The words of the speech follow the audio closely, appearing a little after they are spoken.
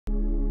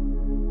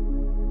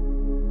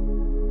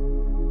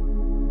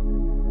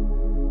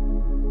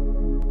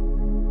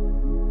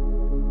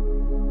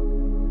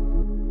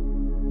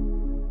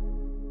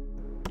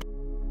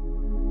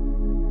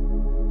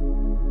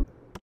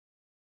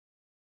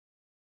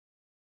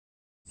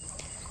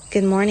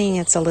Good morning,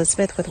 it's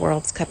Elizabeth with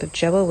World's Cup of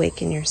Joe,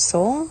 Awaken Your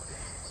Soul.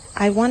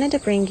 I wanted to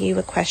bring you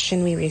a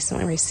question we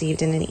recently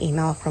received in an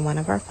email from one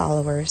of our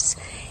followers.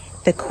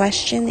 The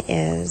question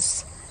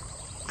is,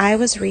 I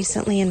was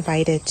recently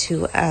invited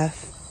to a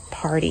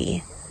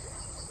party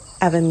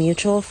of a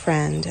mutual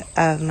friend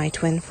of my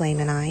twin flame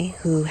and I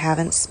who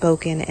haven't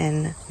spoken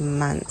in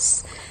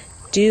months.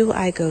 Do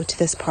I go to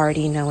this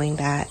party knowing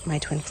that my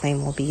twin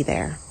flame will be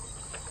there?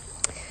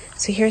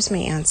 So here's my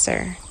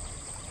answer.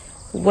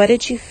 What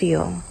did you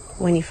feel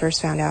when you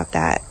first found out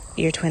that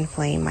your twin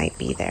flame might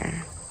be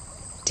there?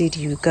 Did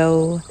you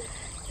go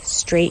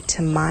straight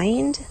to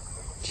mind?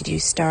 Did you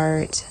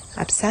start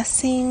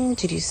obsessing?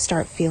 Did you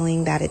start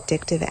feeling that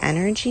addictive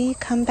energy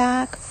come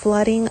back,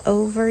 flooding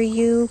over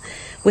you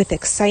with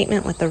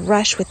excitement, with the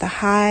rush, with the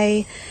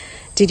high?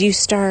 Did you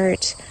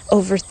start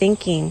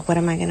overthinking, what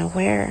am I going to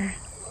wear?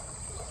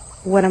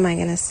 What am I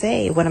going to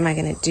say? What am I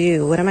going to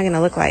do? What am I going to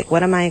look like?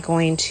 What am I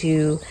going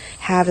to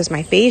have as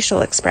my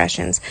facial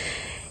expressions?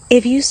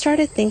 If you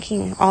started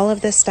thinking all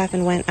of this stuff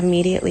and went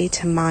immediately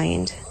to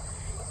mind,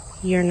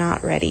 you're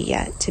not ready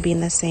yet to be in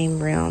the same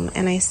room.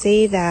 And I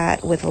say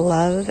that with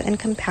love and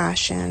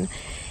compassion,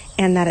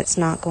 and that it's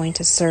not going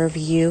to serve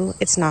you.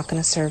 It's not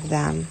going to serve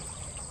them.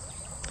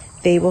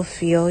 They will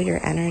feel your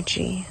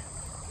energy.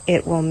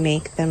 It will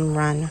make them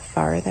run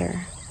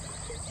farther.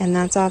 And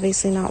that's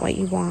obviously not what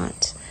you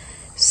want.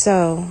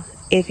 So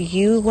if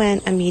you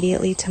went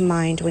immediately to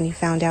mind when you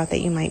found out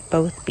that you might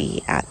both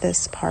be at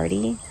this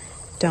party,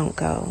 don't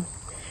go.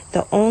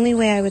 The only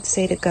way I would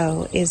say to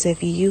go is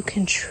if you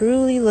can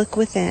truly look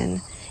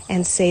within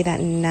and say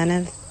that none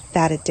of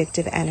that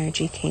addictive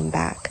energy came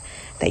back,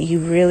 that you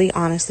really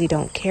honestly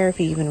don't care if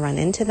you even run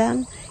into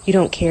them. You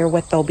don't care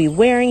what they'll be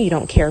wearing. You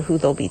don't care who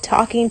they'll be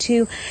talking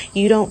to.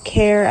 You don't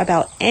care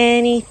about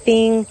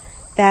anything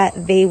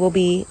that they will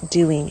be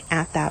doing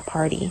at that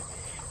party.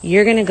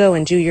 You're going to go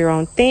and do your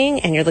own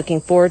thing, and you're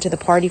looking forward to the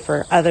party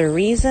for other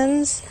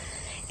reasons,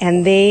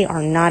 and they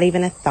are not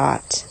even a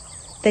thought.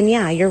 Then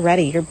yeah, you're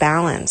ready, you're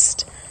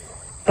balanced.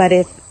 But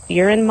if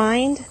you're in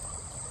mind,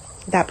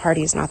 that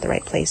party is not the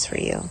right place for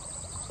you.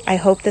 I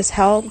hope this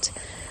helped.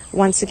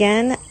 Once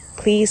again,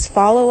 please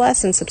follow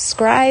us and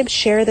subscribe.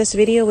 Share this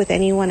video with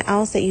anyone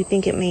else that you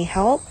think it may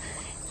help.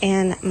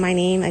 And my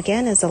name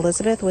again is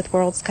Elizabeth with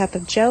World's Cup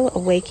of Joe.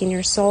 Awaken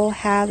your soul.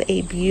 Have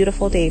a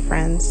beautiful day,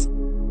 friends.